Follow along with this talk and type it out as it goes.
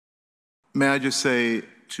May I just say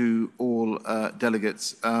to all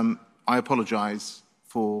delegates, I apologise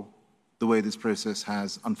for the way this process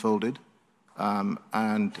has unfolded,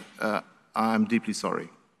 and I'm deeply sorry.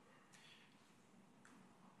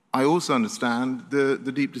 I also understand the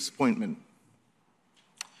deep disappointment.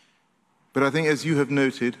 But I think, as you have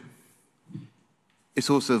noted, it's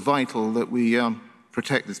also vital that we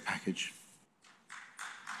protect this package.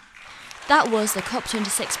 That was the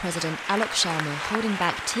COP26 President Alok Sharma holding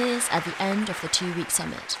back tears at the end of the 2-week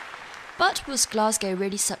summit. But was Glasgow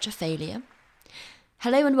really such a failure?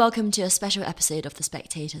 Hello and welcome to a special episode of The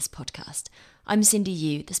Spectator's podcast. I'm Cindy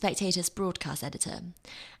Yu, The Spectator's broadcast editor.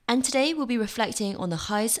 And today we'll be reflecting on the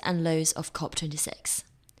highs and lows of COP26.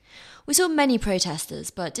 We saw many protesters,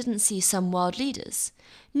 but didn't see some world leaders.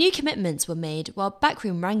 New commitments were made, while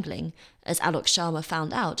backroom wrangling, as Alok Sharma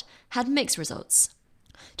found out, had mixed results.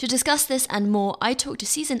 To discuss this and more, I talked to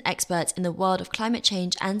seasoned experts in the world of climate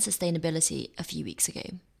change and sustainability a few weeks ago.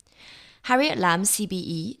 Harriet Lam,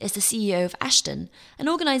 CBE, is the CEO of Ashton, an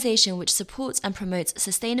organisation which supports and promotes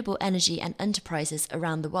sustainable energy and enterprises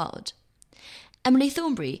around the world. Emily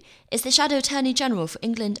Thornberry is the Shadow Attorney General for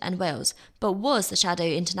England and Wales, but was the Shadow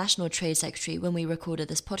International Trade Secretary when we recorded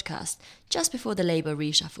this podcast, just before the Labour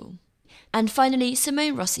reshuffle. And finally,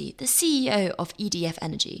 Simone Rossi, the CEO of EDF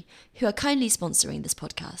Energy, who are kindly sponsoring this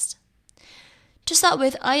podcast. To start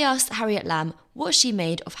with, I asked Harriet Lam what she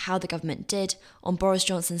made of how the government did on Boris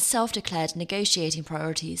Johnson's self-declared negotiating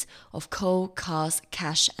priorities of coal, cars,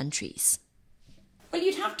 cash and trees. Well,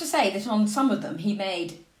 you'd have to say that on some of them he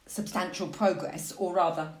made substantial progress, or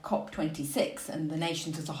rather COP26 and the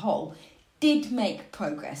nations as a whole did make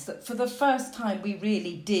progress, that for the first time we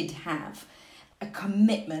really did have a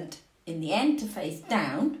commitment in the end to phase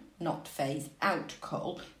down, not phase out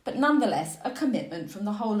coal, but nonetheless a commitment from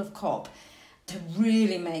the whole of COP to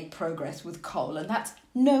really make progress with coal, and that's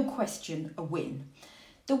no question a win.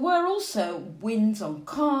 There were also wins on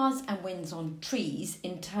cars and wins on trees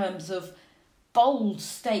in terms of bold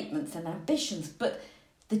statements and ambitions, but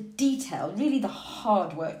the detail, really the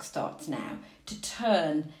hard work starts now to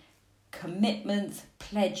turn commitments,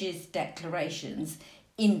 pledges, declarations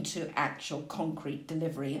into actual concrete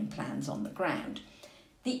delivery and plans on the ground.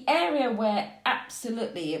 The area where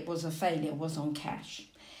absolutely it was a failure was on cash.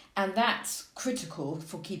 And that's critical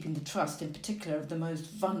for keeping the trust, in particular, of the most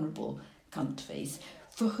vulnerable countries,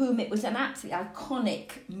 for whom it was an absolutely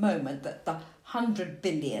iconic moment that the 100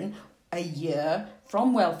 billion a year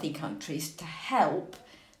from wealthy countries to help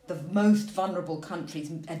the most vulnerable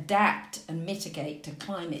countries adapt and mitigate to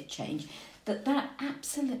climate change, that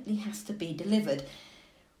absolutely has to be delivered.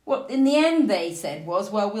 What in the end they said was,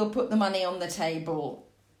 well, we'll put the money on the table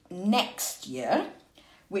next year,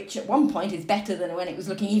 which at one point is better than when it was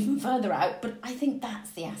looking even further out, but I think that's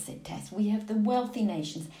the acid test. We have the wealthy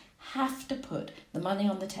nations have to put the money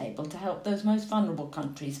on the table to help those most vulnerable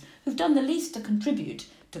countries who've done the least to contribute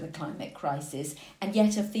to the climate crisis and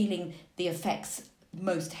yet are feeling the effects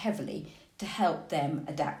most heavily, to help them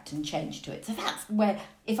adapt and change to it. So that's where,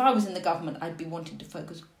 if I was in the government, I'd be wanting to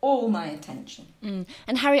focus all my attention.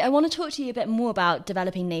 And Harry, I want to talk to you a bit more about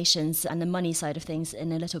developing nations and the money side of things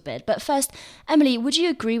in a little bit. But first, Emily, would you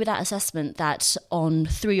agree with that assessment that on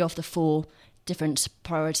 3 of the 4 different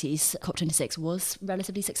priorities, COP26 was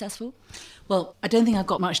relatively successful? Well, I don't think I've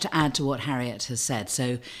got much to add to what Harriet has said,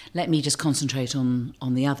 so let me just concentrate on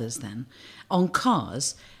the others then. On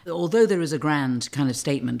cars, although there is a grand kind of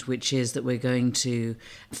statement, which is that we're going to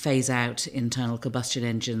phase out internal combustion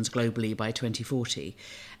engines globally by 2040,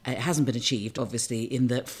 it hasn't been achieved, obviously, in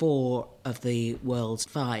that 4 of the world's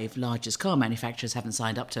 5 largest car manufacturers haven't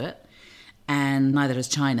signed up to it. And neither has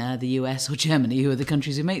China, the US or Germany, who are the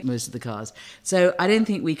countries who make most of the cars. So I don't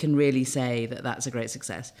think we can really say that that's a great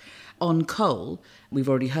success. On coal, we've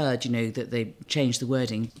already heard, that they changed the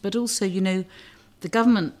wording. But also, the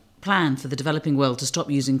government plan for the developing world to stop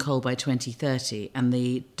using coal by 2030 and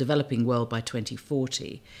the developing world by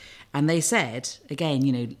 2040. And they said, again,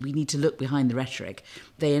 we need to look behind the rhetoric.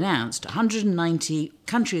 They announced 190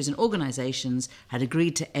 countries and organisations had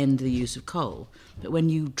agreed to end the use of coal. But when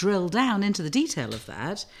you drill down into the detail of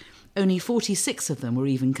that, only 46 of them were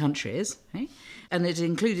even countries. Right? And it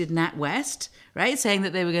included NatWest, right, saying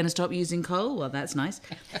that they were going to stop using coal. Well, that's nice.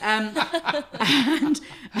 But,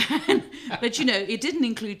 it didn't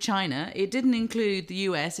include China. It didn't include the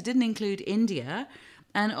US. It didn't include India.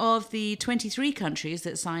 And of the 23 countries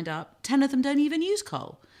that signed up, 10 of them don't even use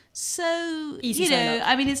coal. So,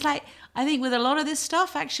 it's like, I think with a lot of this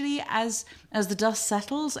stuff, actually, as the dust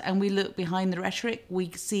settles and we look behind the rhetoric,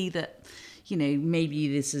 we see that, maybe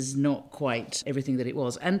this is not quite everything that it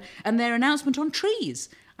was. And their announcement on trees.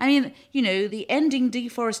 I mean, the ending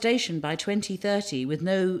deforestation by 2030 with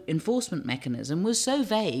no enforcement mechanism was so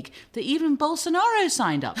vague that even Bolsonaro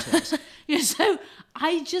signed up to it. So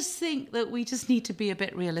I just think that we just need to be a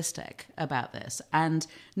bit realistic about this. And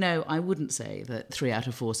no, I wouldn't say that 3 out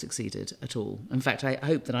of 4 succeeded at all. In fact, I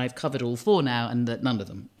hope that I've covered all 4 now and that none of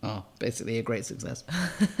them are basically a great success.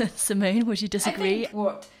 Simone, would you disagree? I think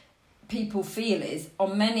what people feel is,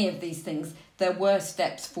 on many of these things, there were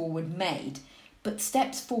steps forward made, but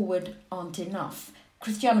steps forward aren't enough.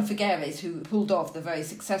 Cristiano Figueres, who pulled off the very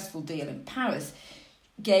successful deal in Paris,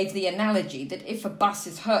 gave the analogy that if a bus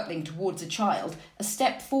is hurtling towards a child, a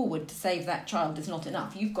step forward to save that child is not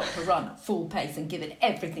enough. You've got to run at full pace and give it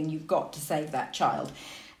everything you've got to save that child.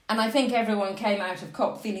 And I think everyone came out of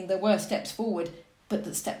COP feeling there were steps forward, but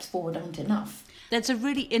that steps forward aren't enough. That's a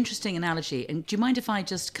really interesting analogy. And do you mind if I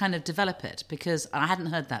just kind of develop it? Because I hadn't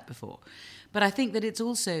heard that before. But I think that it's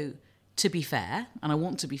also, to be fair, and I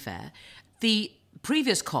want to be fair, the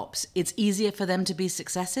previous COPs, it's easier for them to be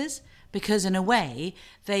successes because in a way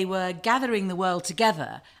they were gathering the world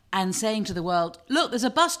together and saying to the world, look, there's a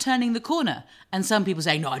bus turning the corner. And some people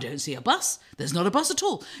saying, no, I don't see a bus. There's not a bus at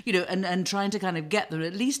all. And trying to kind of get them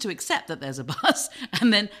at least to accept that there's a bus.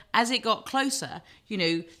 And then as it got closer,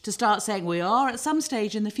 to start saying we are at some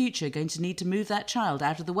stage in the future going to need to move that child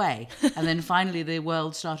out of the way. And then finally the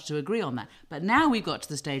world started to agree on that. But now we've got to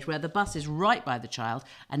the stage where the bus is right by the child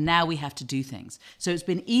and now we have to do things. So it's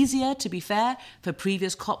been easier, to be fair, for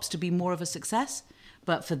previous COPs to be more of a success.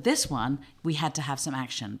 But for this one, we had to have some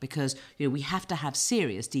action because we have to have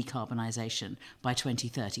serious decarbonisation by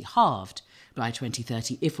 2030, halved by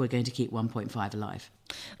 2030 if we're going to keep 1.5 alive.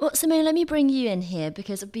 Well, Simone, let me bring you in here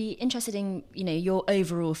because I'd be interested in your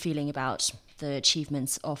overall feeling about the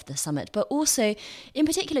achievements of the summit, but also in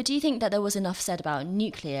particular, do you think that there was enough said about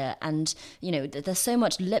nuclear and there's so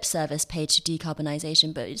much lip service paid to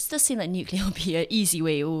decarbonisation, but it does seem like nuclear will be an easy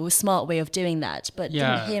way or a smart way of doing that, but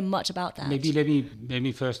didn't hear much about that. Maybe let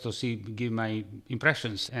me first give my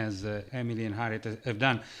impressions as Emily and Harriet have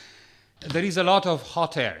done. There is a lot of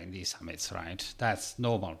hot air in these summits, right? That's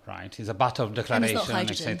normal, right? It's a battle of declaration,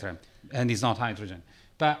 etc. And it's not hydrogen.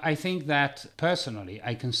 But I think that personally,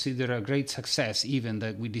 I consider a great success even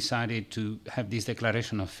that we decided to have this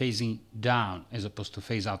declaration of phasing down as opposed to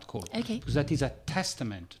phase out coal. Okay. Because that is a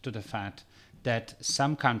testament to the fact that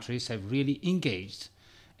some countries have really engaged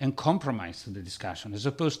and compromised in the discussion as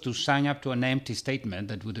opposed to sign up to an empty statement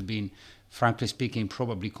that would have been, frankly speaking,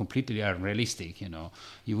 probably completely unrealistic.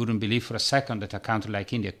 You wouldn't believe for a second that a country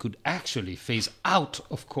like India could actually phase out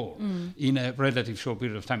of coal in a relatively short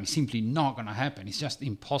period of time. It's simply not going to happen. It's just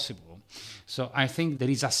impossible. So I think there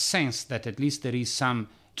is a sense that at least there is some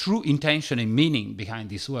true intention and meaning behind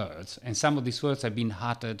these words, and some of these words have been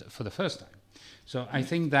uttered for the first time. So I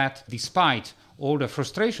think that despite all the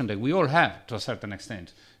frustration that we all have to a certain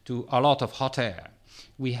extent, to a lot of hot air,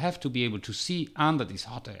 we have to be able to see under this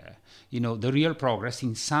hot air, the real progress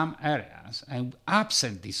in some areas. And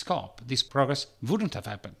absent this COP, this progress wouldn't have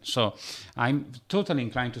happened. So I'm totally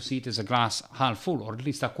inclined to see it as a glass half full, or at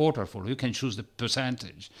least a quarter full. You can choose the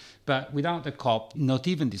percentage. But without the COP, not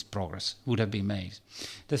even this progress would have been made.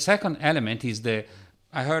 The second element is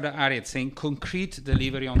I heard Harriet saying concrete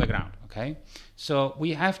delivery on the ground, okay? So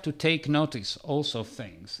we have to take notice also of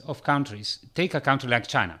things, of countries. Take a country like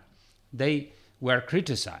China. They were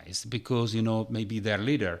criticized because, maybe their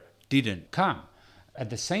leader didn't come. At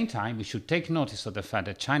the same time, we should take notice of the fact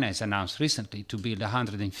that China has announced recently to build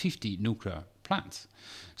 150 nuclear plants.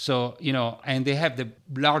 So, and they have the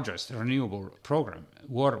largest renewable program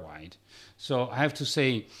worldwide. So I have to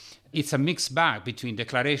say, it's a mixed bag between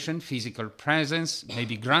declaration, physical presence,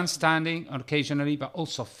 maybe grandstanding occasionally, but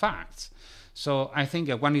also facts. So I think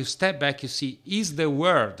that when you step back, you see, is the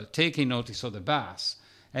world taking notice of the bus?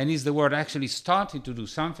 And is the world actually starting to do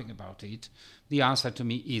something about it? The answer to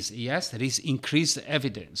me is yes, there is increased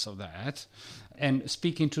evidence of that. And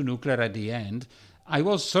speaking to nuclear at the end, I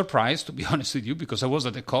was surprised, to be honest with you, because I was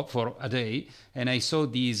at the COP for a day, and I saw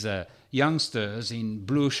these youngsters in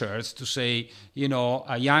blue shirts to say,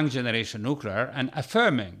 a young generation nuclear, and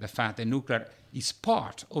affirming the fact that nuclear is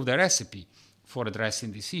part of the recipe for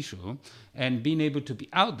addressing this issue, and being able to be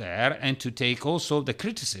out there and to take also the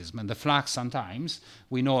criticism and the flack sometimes.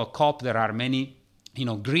 We know at COP there are many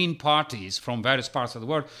green parties from various parts of the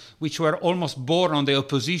world which were almost born on the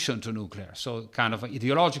opposition to nuclear, so kind of an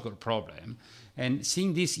ideological problem. And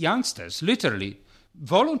seeing these youngsters, literally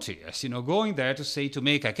volunteers, going there to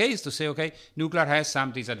make a case, to say, okay, nuclear has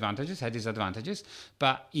some disadvantages,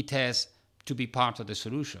 but it has to be part of the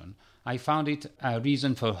solution. I found it a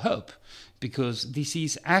reason for hope, because this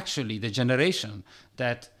is actually the generation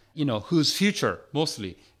that whose future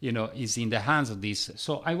mostly, is in the hands of this.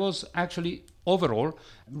 So I was actually overall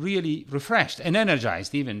really refreshed and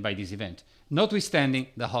energized even by this event, notwithstanding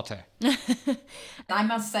the hot air. I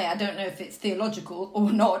must say, I don't know if it's theological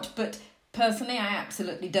or not, but personally, I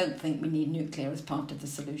absolutely don't think we need nuclear as part of the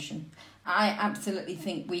solution. I absolutely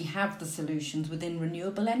think we have the solutions within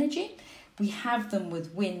renewable energy. We have them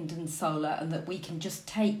with wind and solar, and that we can just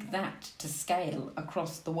take that to scale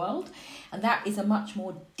across the world. And that is a much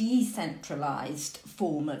more decentralised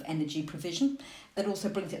form of energy provision that also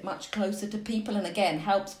brings it much closer to people and, again,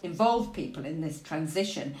 helps involve people in this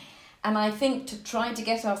transition. And I think to try to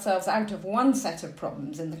get ourselves out of one set of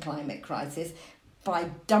problems in the climate crisis by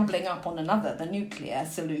doubling up on another, the nuclear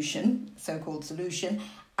solution, so-called solution,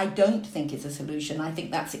 I don't think is a solution. I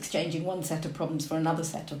think that's exchanging one set of problems for another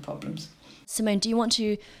set of problems. Simone, do you want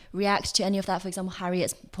to react to any of that? For example,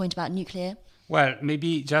 Harriet's point about nuclear? Well,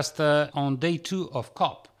 maybe just on day 2 of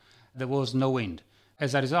COP, there was no wind.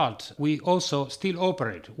 As a result, we also still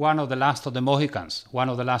operate one of the last of the Mohicans, one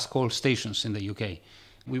of the last coal stations in the UK.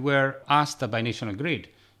 We were asked by National Grid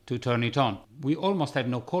to turn it on. We almost have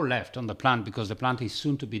no coal left on the plant because the plant is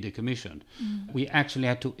soon to be decommissioned. We actually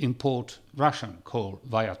had to import Russian coal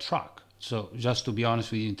via truck. So just to be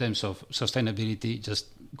honest with you, in terms of sustainability, just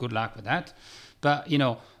good luck with that. But,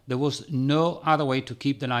 there was no other way to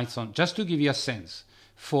keep the lights on. Just to give you a sense,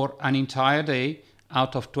 for an entire day,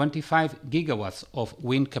 out of 25 gigawatts of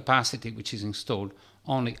wind capacity which is installed,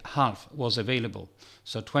 only half was available.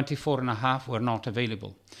 So 24.5 were not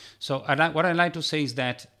available. So what I'd like to say is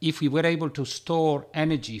that if we were able to store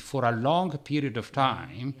energy for a long period of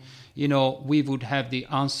time, we would have the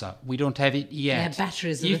answer. We don't have it yet. Yeah,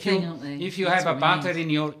 batteries are the thing, aren't they? If you have a battery in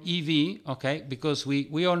your EV, okay, because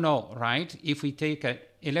we all know, right, if we take an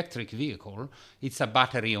electric vehicle, it's a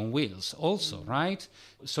battery on wheels also, right?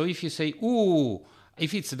 So if you say,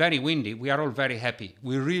 if it's very windy, we are all very happy.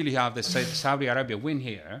 We really have the Saudi Arabia wind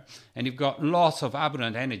here, and you've got lots of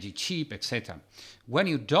abundant energy, cheap, etc. When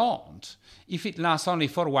you don't, if it lasts only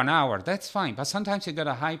for 1 hour, that's fine. But sometimes you got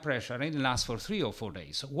a high pressure and it lasts for 3 or 4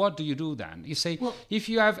 days. So what do you do then? You say, if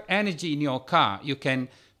you have energy in your car, you can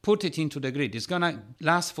put it into the grid. It's going to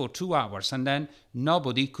last for 2 hours, and then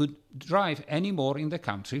nobody could drive anymore in the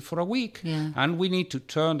country for a week. Yeah. And we need to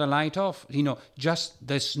turn the light off.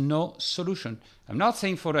 There's no solution. I'm not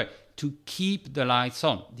saying to keep the lights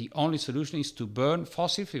on. The only solution is to burn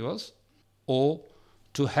fossil fuels or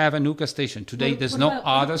to have a nuclear station. Today, there's no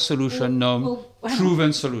other solution,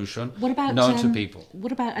 proven solution known to people.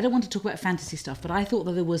 What about, I don't want to talk about fantasy stuff, but I thought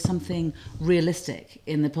that there was something realistic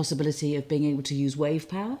in the possibility of being able to use wave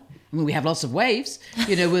power. I mean, we have lots of waves,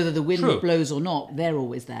 whether the wind blows or not, they're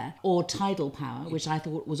always there. Or tidal power, which I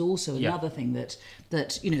thought was also another thing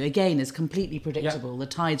that again, is completely predictable. The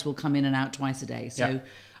tides will come in and out twice a day. So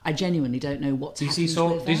I genuinely don't know what's happening with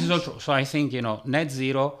that. This is all true. So I think, net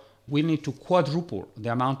zero, we need to quadruple the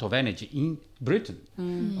amount of energy in Britain,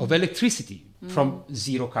 of electricity from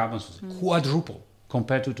zero carbon sources, quadruple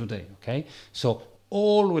compared to today, okay? So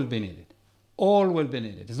all will be needed. All will be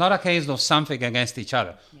needed. It's not a case of something against each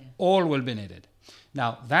other. Yeah. All will be needed.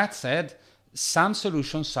 Now, that said, some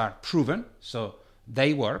solutions are proven, so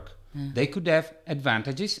they work. They could have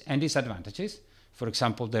advantages and disadvantages. For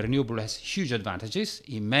example, the renewable has huge advantages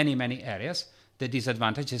in many, many areas. The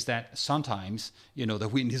disadvantage is that sometimes, the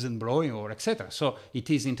wind isn't blowing or etc. So it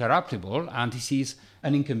is interruptible and this is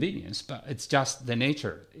an inconvenience, but it's just the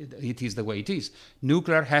nature. It is the way it is.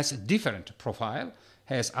 Nuclear has a different profile,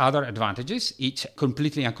 has other advantages, each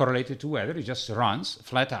completely uncorrelated to weather. It just runs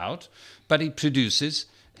flat out, but it produces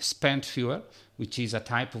spent fuel, which is a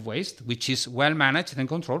type of waste, which is well managed and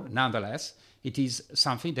controlled. Nonetheless, it is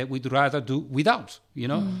something that we'd rather do without,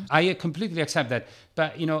 I completely accept that.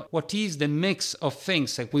 But, what is the mix of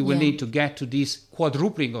things that we will need to get to this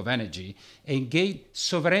quadrupling of energy and gain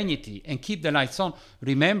sovereignty and keep the lights on?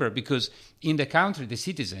 Remember, because in the country, the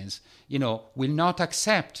citizens, will not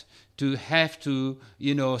accept to have to,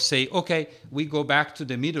 say, okay, we go back to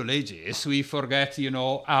the Middle Ages, we forget,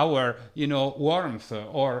 our, warmth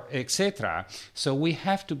or etc. So we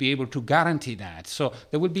have to be able to guarantee that. So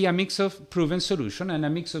there will be a mix of proven solution and a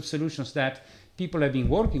mix of solutions that people have been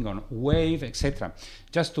working on, wave, etc.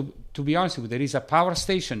 Just to be honest with you, there is a power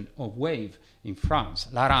station of wave in France,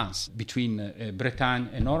 La Rance, between Bretagne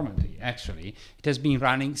and Normandy, actually. It has been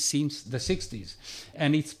running since the 60s.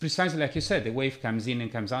 And it's precisely like you said, the wave comes in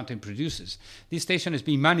and comes out and produces. This station has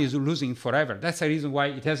been money losing forever. That's the reason why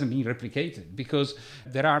it hasn't been replicated, because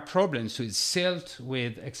there are problems with silt,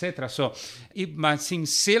 with etc. So it might seem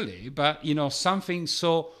silly, but, something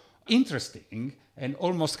so interesting and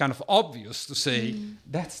almost kind of obvious to say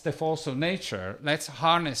that's the force of nature, let's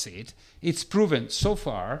harness it. It's proven so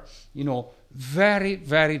far, very,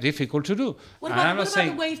 very difficult to do. What about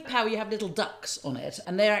the wave power? You have little ducks on it,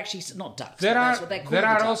 and they're actually not ducks. There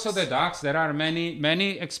are also the ducks. There are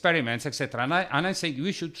many experiments, etc. And I think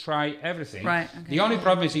we should try everything. Right. Okay. The only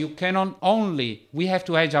problem is we have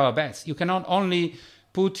to hedge our bets. You cannot only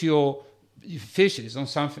put your fishes on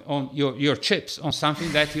something, on your chips on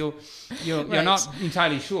something that you're Right. not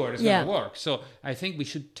entirely sure is going to work. So I think we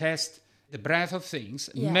should test the breadth of things.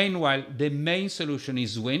 Yeah. Meanwhile, the main solution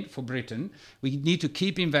is wind for Britain. We need to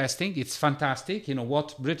keep investing. It's fantastic.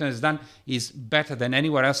 What Britain has done is better than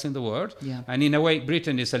anywhere else in the world. Yeah. And in a way,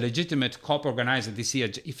 Britain is a legitimate COP organizer this year,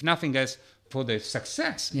 if nothing else, for the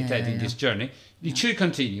success it had in this journey. It should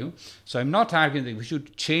continue. So I'm not arguing that we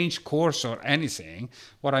should change course or anything.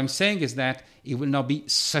 What I'm saying is that it will not be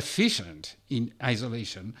sufficient in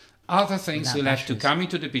isolation. Other things will have to come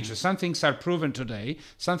into the picture. Some things are proven today,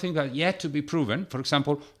 some things are yet to be proven. For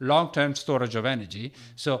example, long-term storage of energy.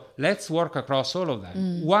 So let's work across all of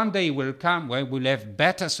them. One day will come when we'll have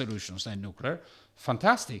better solutions than nuclear.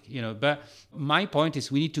 Fantastic, but my point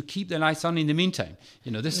is we need to keep the lights on in the meantime.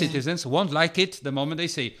 The citizens won't like it the moment they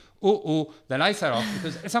say, the lights are off,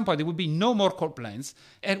 because at some point there will be no more coal plants.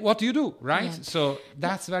 And what do you do, right? Yeah. So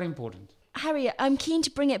that's very important. Harry, I'm keen to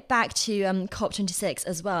bring it back to COP26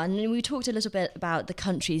 as well. And we talked a little bit about the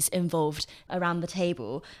countries involved around the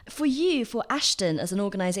table. For you, for Ashton as an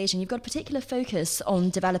organisation, you've got a particular focus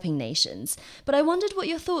on developing nations. But I wondered what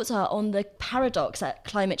your thoughts are on the paradox that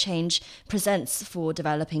climate change presents for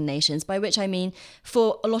developing nations, by which I mean,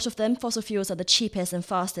 for a lot of them, fossil fuels are the cheapest and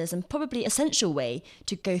fastest and probably essential way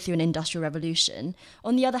to go through an industrial revolution.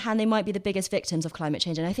 On the other hand, they might be the biggest victims of climate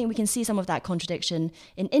change. And I think we can see some of that contradiction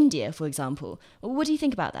in India, for example. What do you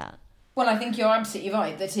think about that? Well, I think you're absolutely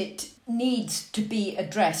right that it needs to be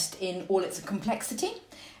addressed in all its complexity,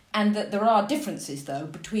 and that there are differences, though,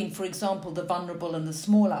 between, for example, the vulnerable and the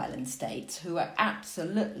small island states who are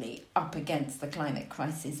absolutely up against the climate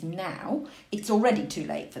crisis now. It's already too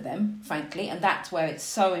late for them, frankly, and that's where it's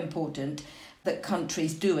so important that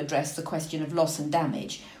countries do address the question of loss and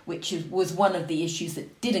damage, which was one of the issues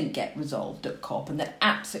that didn't get resolved at COP and that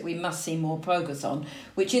absolutely must see more progress on,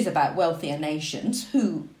 which is about wealthier nations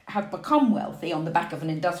who have become wealthy on the back of an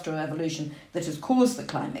industrial revolution that has caused the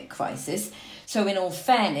climate crisis. So in all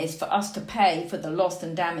fairness, for us to pay for the loss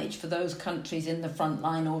and damage for those countries in the front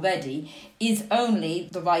line already is only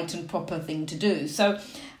the right and proper thing to do. So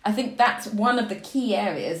I think that's one of the key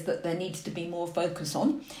areas that there needs to be more focus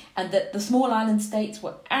on, and that the small island states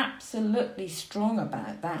were absolutely strong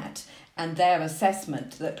about that and their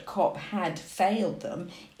assessment that COP had failed them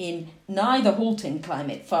in neither halting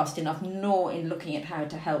climate fast enough nor in looking at how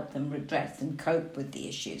to help them redress and cope with the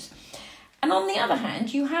issues. And on the other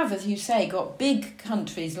hand, you have, as you say, got big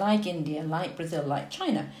countries like India, like Brazil, like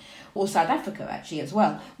China, or South Africa actually as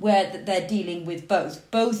well, where they're dealing with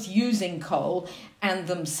both using coal and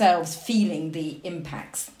themselves feeling the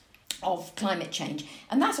impacts of climate change.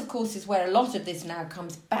 And that, of course, is where a lot of this now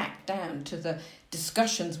comes back down to the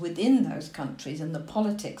discussions within those countries and the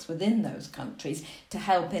politics within those countries to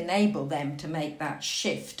help enable them to make that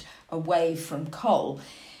shift away from coal.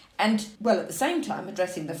 And, well, at the same time,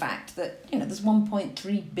 addressing the fact that, there's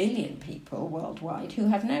 1.3 billion people worldwide who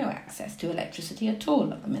have no access to electricity at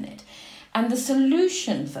all at the minute. And the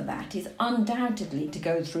solution for that is undoubtedly to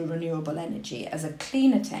go through renewable energy as a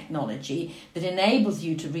cleaner technology that enables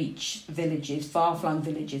you to reach villages, far-flung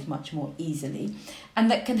villages, much more easily,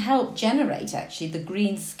 and that can help generate, actually, the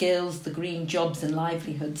green skills, the green jobs and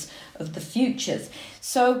livelihoods of the futures.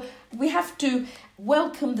 So we have to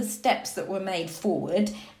welcome the steps that were made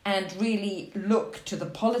forward and really look to the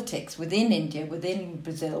politics within India, within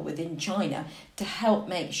Brazil, within China to help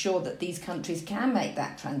make sure that these countries can make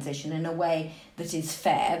that transition in a way that is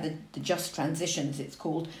fair, the just transition as it's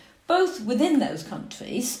called, both within those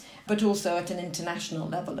countries but also at an international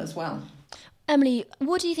level as well. Emily,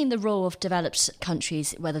 what do you think the role of developed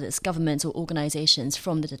countries, whether it's governments or organisations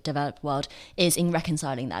from the developed world, is in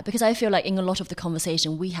reconciling that? Because I feel like in a lot of the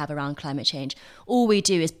conversation we have around climate change, all we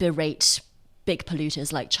do is berate big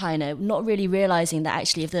polluters like China, not really realising that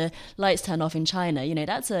actually if the lights turn off in China,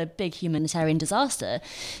 that's a big humanitarian disaster.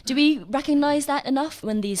 Do we recognise that enough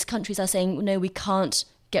when these countries are saying, no, we can't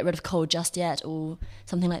get rid of coal just yet or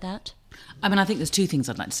something like that? I think there's two things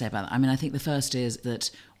I'd like to say about that. I think the first is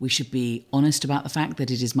that we should be honest about the fact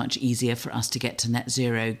that it is much easier for us to get to net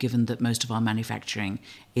zero given that most of our manufacturing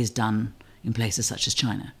is done in places such as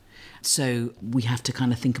China. So we have to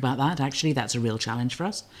kind of think about that, actually. That's a real challenge for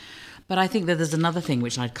us. But I think that there's another thing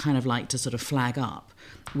which I'd kind of like to sort of flag up,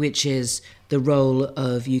 which is the role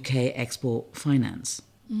of UK export finance.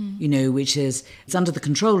 Which is, it's under the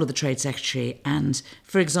control of the Trade Secretary. And,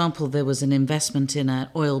 for example, there was an investment in an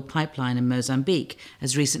oil pipeline in Mozambique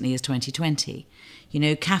as recently as 2020.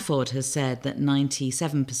 CAFOD has said that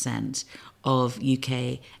 97% of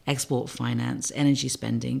UK export finance energy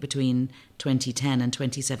spending between 2010 and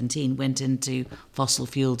 2017 went into fossil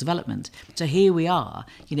fuel development. So here we are,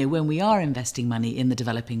 when we are investing money in the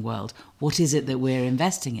developing world, what is it that we're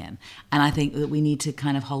investing in? And I think that we need to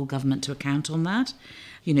kind of hold government to account on that.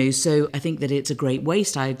 So I think that it's a great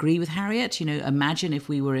waste. I agree with Harriet. Imagine if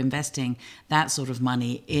we were investing that sort of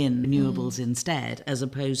money in renewables instead, as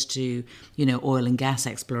opposed to, oil and gas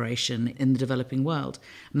exploration in the developing world.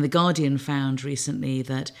 And The Guardian found recently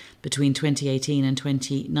that between 2018 and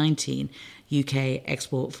 2019, UK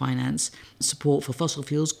export finance support for fossil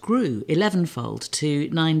fuels grew 11-fold to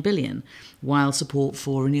 9 billion, while support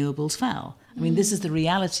for renewables fell. I mean, this is the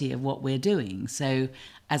reality of what we're doing. So,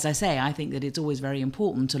 as I say, I think that it's always very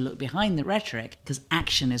important to look behind the rhetoric, because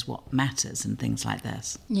action is what matters in things like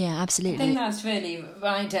this. Yeah, absolutely. I think that's really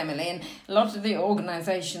right, Emily. And a lot of the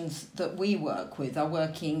organisations that we work with are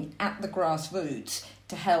working at the grassroots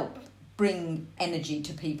to help bring energy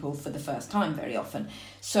to people for the first time very often.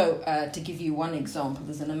 So to give you one example,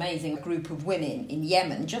 there's an amazing group of women in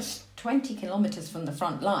Yemen, just 20 kilometres from the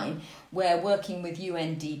front line, where working with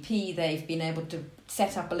UNDP, they've been able to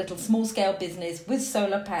set up a little small-scale business with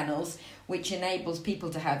solar panels, which enables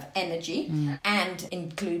people to have energy, and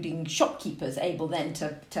including shopkeepers able then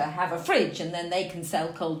to have a fridge, and then they can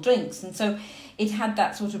sell cold drinks. And so it had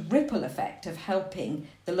that sort of ripple effect of helping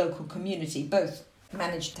the local community both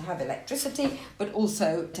manage to have electricity, but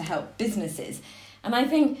also to help businesses. And I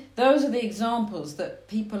think those are the examples that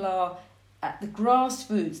people are at the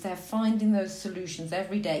grassroots. They're finding those solutions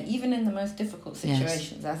every day, even in the most difficult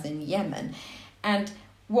situations, as in Yemen. And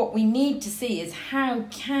what we need to see is how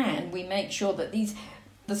can we make sure that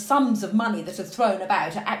the sums of money that are thrown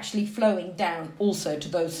about are actually flowing down also to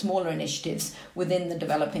those smaller initiatives within the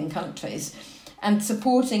developing countries, and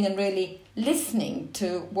supporting and really listening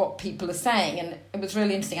to what people are saying. And it was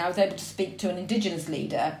really interesting. I was able to speak to an indigenous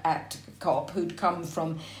leader at COP who'd come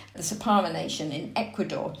from the Sapara Nation in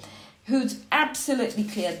Ecuador, who's absolutely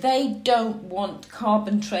clear. They don't want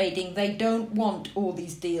carbon trading. They don't want all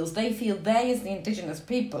these deals. They feel they, as the indigenous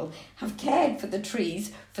people, have cared for the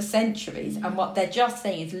trees for centuries. And what they're just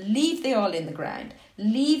saying is leave the oil in the ground,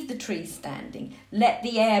 leave the trees standing, let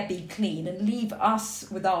the air be clean, and leave us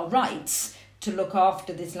with our rights to look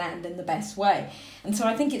after this land in the best way. And so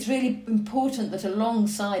I think it's really important that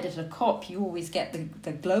alongside at a COP you always get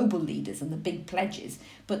the global leaders and the big pledges,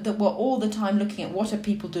 but that we're all the time looking at what are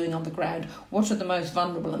people doing on the ground, what are the most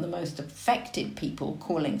vulnerable and the most affected people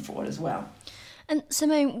calling for as well. And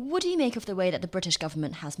Simone, what do you make of the way that the British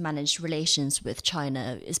government has managed relations with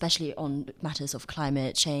China, especially on matters of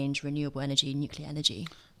climate change, renewable energy, nuclear energy?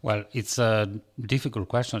 Well, it's a difficult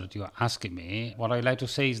question that you are asking me. What I'd like to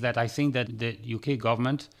say is that I think that the UK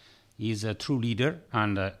government is a true leader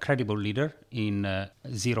and a credible leader in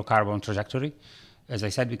zero carbon trajectory. As I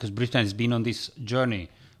said, because Britain has been on this journey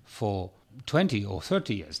for 20 or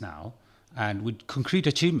 30 years now, and with concrete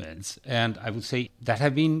achievements, and I would say that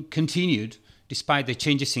have been continued despite the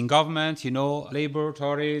changes in government, Labour,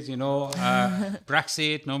 Tories,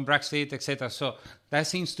 Brexit, non-Brexit, etc. So that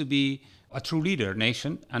seems to be a true leader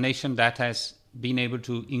nation, a nation that has been able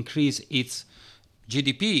to increase its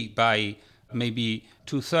GDP by maybe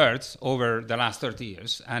 2/3 over the last 30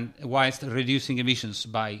 years, and whilst reducing emissions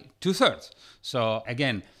by 2/3. So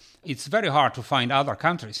again, it's very hard to find other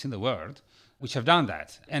countries in the world which have done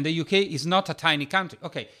that. And the UK is not a tiny country.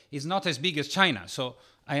 Okay, it's not as big as China. So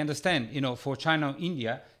I understand, for China or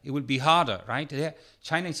India, it will be harder, right?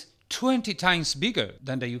 China is 20 times bigger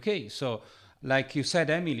than the UK. So like you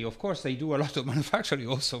said, Emily, of course, they do a lot of manufacturing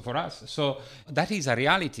also for us. So that is a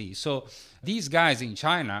reality. So these guys in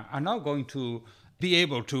China are not going to be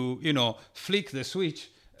able to, flick the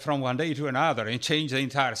switch from one day to another and change the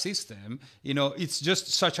entire system. It's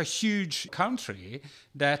just such a huge country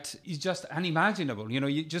that is just unimaginable.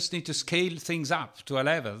 You just need to scale things up to a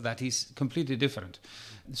level that is completely different.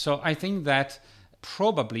 So I think that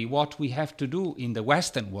probably what we have to do in the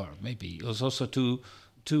Western world maybe is also to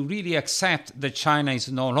really accept that China is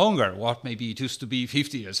no longer what maybe it used to be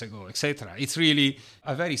 50 years ago, etc. It's really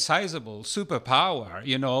a very sizable superpower,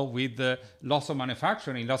 with lots of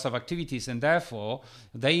manufacturing, lots of activities, and therefore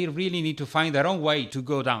they really need to find their own way to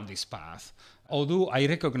go down this path. Although I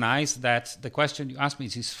recognize that the question you asked me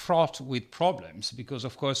is fraught with problems, because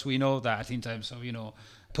of course we know that in terms of,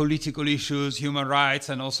 political issues, human rights,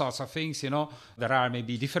 and all sorts of things, there are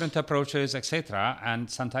maybe different approaches, etc. And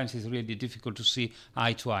sometimes it's really difficult to see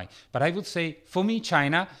eye to eye. But I would say, for me,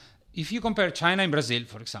 China, if you compare China and Brazil,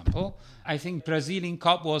 for example, I think Brazil in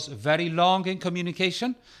COP was very long in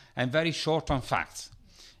communication and very short on facts.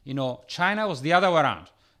 China was the other way around.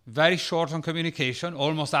 Very short on communication,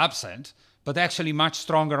 almost absent, but actually much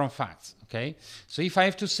stronger on facts, okay? So if I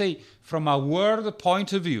have to say, from a world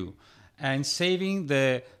point of view, and saving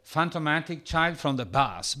the phantomatic child from the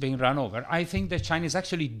bus being run over, I think that China is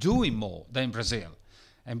actually doing more than Brazil.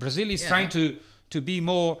 And Brazil is trying to be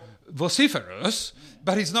more vociferous,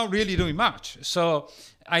 but it's not really doing much. So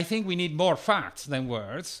I think we need more facts than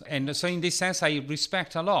words. And so in this sense, I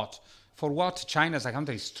respect a lot for what China as a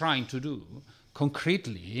country is trying to do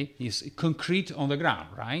concretely, is concrete on the ground,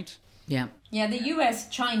 right? Yeah. Yeah, the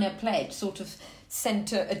US-China pledge sort of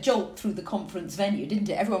sent a jolt through the conference venue, didn't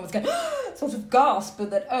it? Everyone was going, sort of gasp, but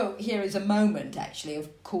that, here is a moment, actually,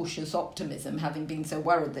 of cautious optimism, having been so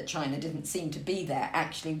worried that China didn't seem to be there,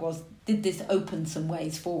 did this open some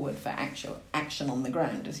ways forward for actual action on the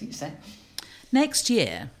ground, as you say? Next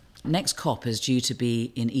COP is due to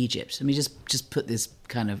be in Egypt. Let me just put this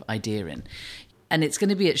kind of idea in. And it's going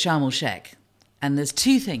to be at Sharm el-Sheikh. And there's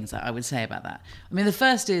two things that I would say about that. I mean, the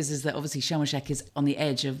first is that obviously Sharm el-Sheikh is on the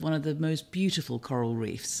edge of one of the most beautiful coral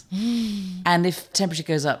reefs. And if temperature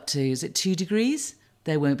goes up to, is it 2 degrees?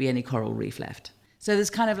 There won't be any coral reef left. So there's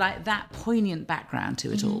kind of like that poignant background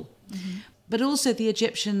to it all. Mm-hmm. But also the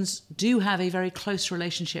Egyptians do have a very close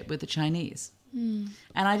relationship with the Chinese. And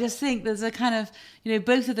I just think there's a kind of,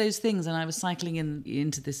 both of those things, and I was cycling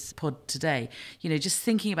into this pod today, just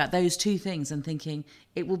thinking about those two things and thinking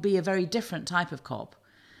it will be a very different type of COP.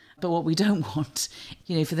 But what we don't want,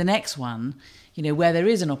 for the next one, where there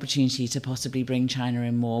is an opportunity to possibly bring China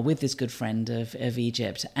in more with this good friend of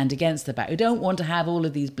Egypt and against the back, we don't want to have all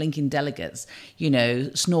of these blinking delegates,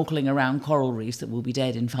 snorkeling around coral reefs that will be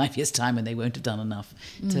dead in 5 years' time and they won't have done enough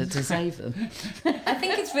to save them. I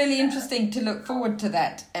think it's really interesting to look forward to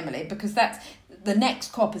that, Emily, because that's the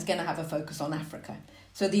next COP is going to have a focus on Africa.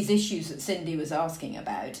 So these issues that Cindy was asking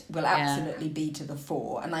about will absolutely be to the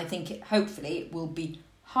fore. And I think hopefully it will be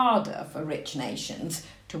harder for rich nations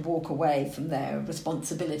to walk away from their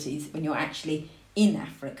responsibilities when you're actually in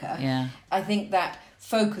Africa. Yeah. I think that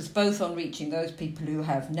focus both on reaching those people who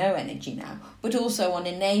have no energy now, but also on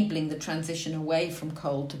enabling the transition away from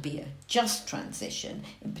coal to be a just transition,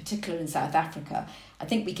 in particular in South Africa. I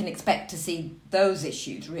think we can expect to see those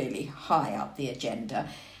issues really high up the agenda.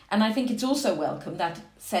 And I think it's also welcome, that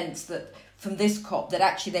sense that from this COP, that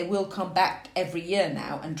actually they will come back every year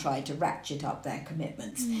now and try to ratchet up their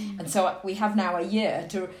commitments. And so we have now a year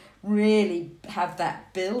to really have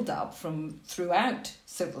that build up from throughout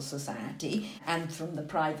civil society and from the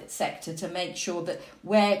private sector to make sure that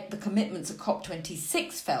where the commitments of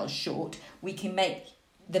COP26 fell short, we can make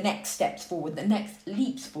the next steps forward, the next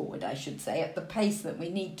leaps forward, I should say, at the pace that we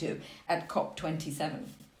need to at COP27.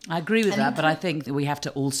 I agree with that, but I think that we have to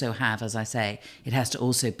also have, as I say, it has to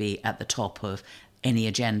also be at the top of any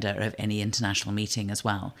agenda of any international meeting as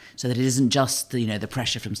well, so that it isn't just the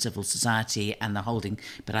pressure from civil society and the holding,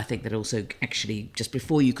 but I think that also actually just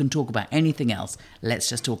before you can talk about anything else, let's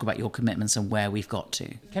just talk about your commitments and where we've got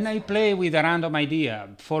to. Can I play with a random idea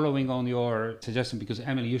following on your suggestion? Because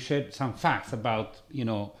Emily, you shared some facts about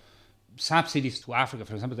subsidies to Africa,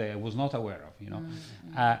 for example, that I was not aware of.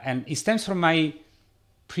 And it stems from my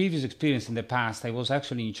previous experience in the past. I was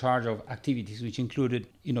actually in charge of activities which included,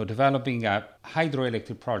 developing a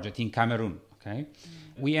hydroelectric project in Cameroon. Okay,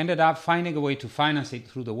 we ended up finding a way to finance it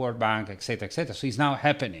through the World Bank, etc., etc. So it's now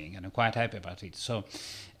happening, and I'm quite happy about it. So,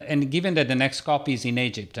 and given that the next COP is in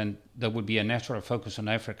Egypt, and there would be a natural focus on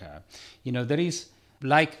Africa, there is,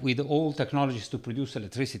 like with all technologies to produce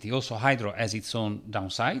electricity, also hydro has its own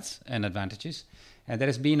downsides and advantages. And there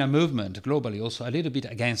has been a movement globally also a little bit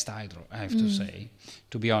against hydro, I have to say,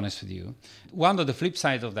 to be honest with you. One of the flip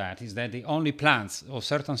sides of that is that the only plants of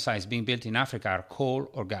certain size being built in Africa are coal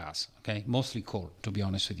or gas, okay? Mostly coal, to be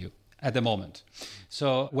honest with you, at the moment.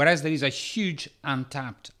 So, whereas there is a huge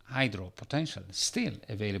untapped hydro potential still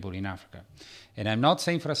available in Africa. And I'm not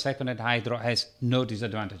saying for a second that hydro has no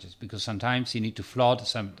disadvantages, because sometimes you need to flood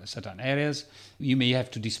some certain areas. You may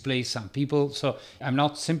have to displace some people. So I'm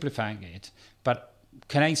not simplifying it. But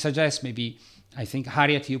can I suggest maybe, I think,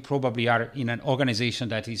 Harriet, you probably are in an organization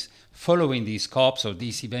that is following these COPs or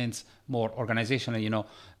these events more organizationally,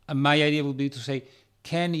 my idea would be to say,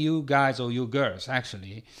 can you guys or you girls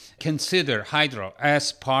actually consider hydro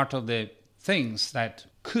as part of the things that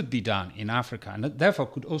could be done in Africa and therefore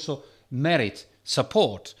could also merit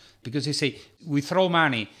support Because you say, we throw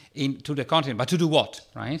money into the continent, but to do what,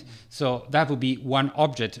 right? So that would be one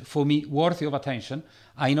object, for me, worthy of attention.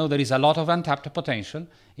 I know there is a lot of untapped potential.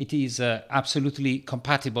 It is absolutely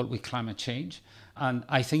compatible with climate change. And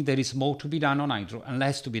I think there is more to be done on hydro and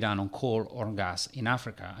less to be done on coal or on gas in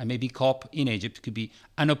Africa. And maybe COP in Egypt could be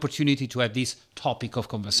an opportunity to have this topic of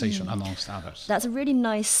conversation, amongst others. That's a really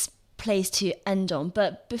nice place to end on.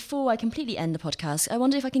 But before I completely end the podcast, I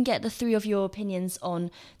wonder if I can get the three of your opinions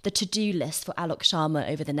on the to-do list for Alok Sharma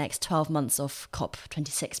over the next 12 months of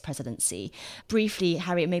COP26 presidency. Briefly,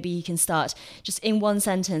 Harriet, maybe you can start just in one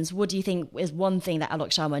sentence. What do you think is one thing that Alok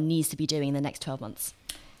Sharma needs to be doing in the next 12 months?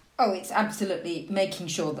 Oh, it's absolutely making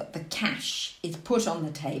sure that the cash is put on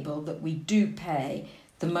the table, that we do pay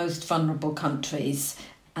the most vulnerable countries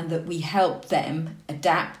and that we help them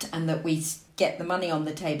adapt and that we get the money on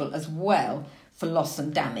the table as well for loss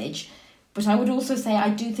and damage. But I would also say I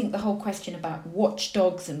do think the whole question about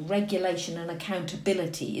watchdogs and regulation and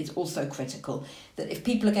accountability is also critical. That if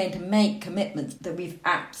people are going to make commitments, that we've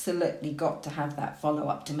absolutely got to have that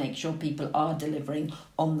follow-up to make sure people are delivering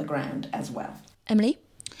on the ground as well. Emily?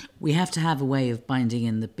 We have to have a way of binding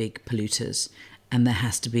in the big polluters, and there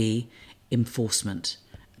has to be enforcement,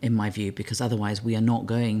 in my view, because otherwise we are not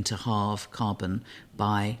going to halve carbon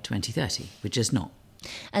by 2030. We're just not.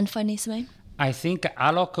 And finally, Simone? I think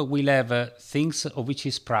Alok will have things of which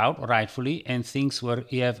he's proud, rightfully, and things where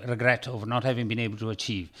he have regret of not having been able to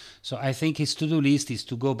achieve. So I think his to-do list is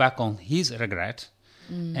to go back on his regret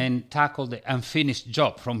and tackle the unfinished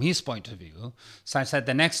job from his point of view, such that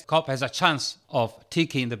the next COP has a chance of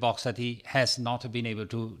ticking the box that he has not been able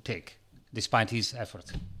to tick, despite his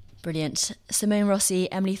efforts. Brilliant. Simone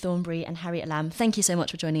Rossi, Emily Thornberry and Harriet Lamb, thank you so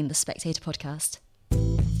much for joining the Spectator podcast.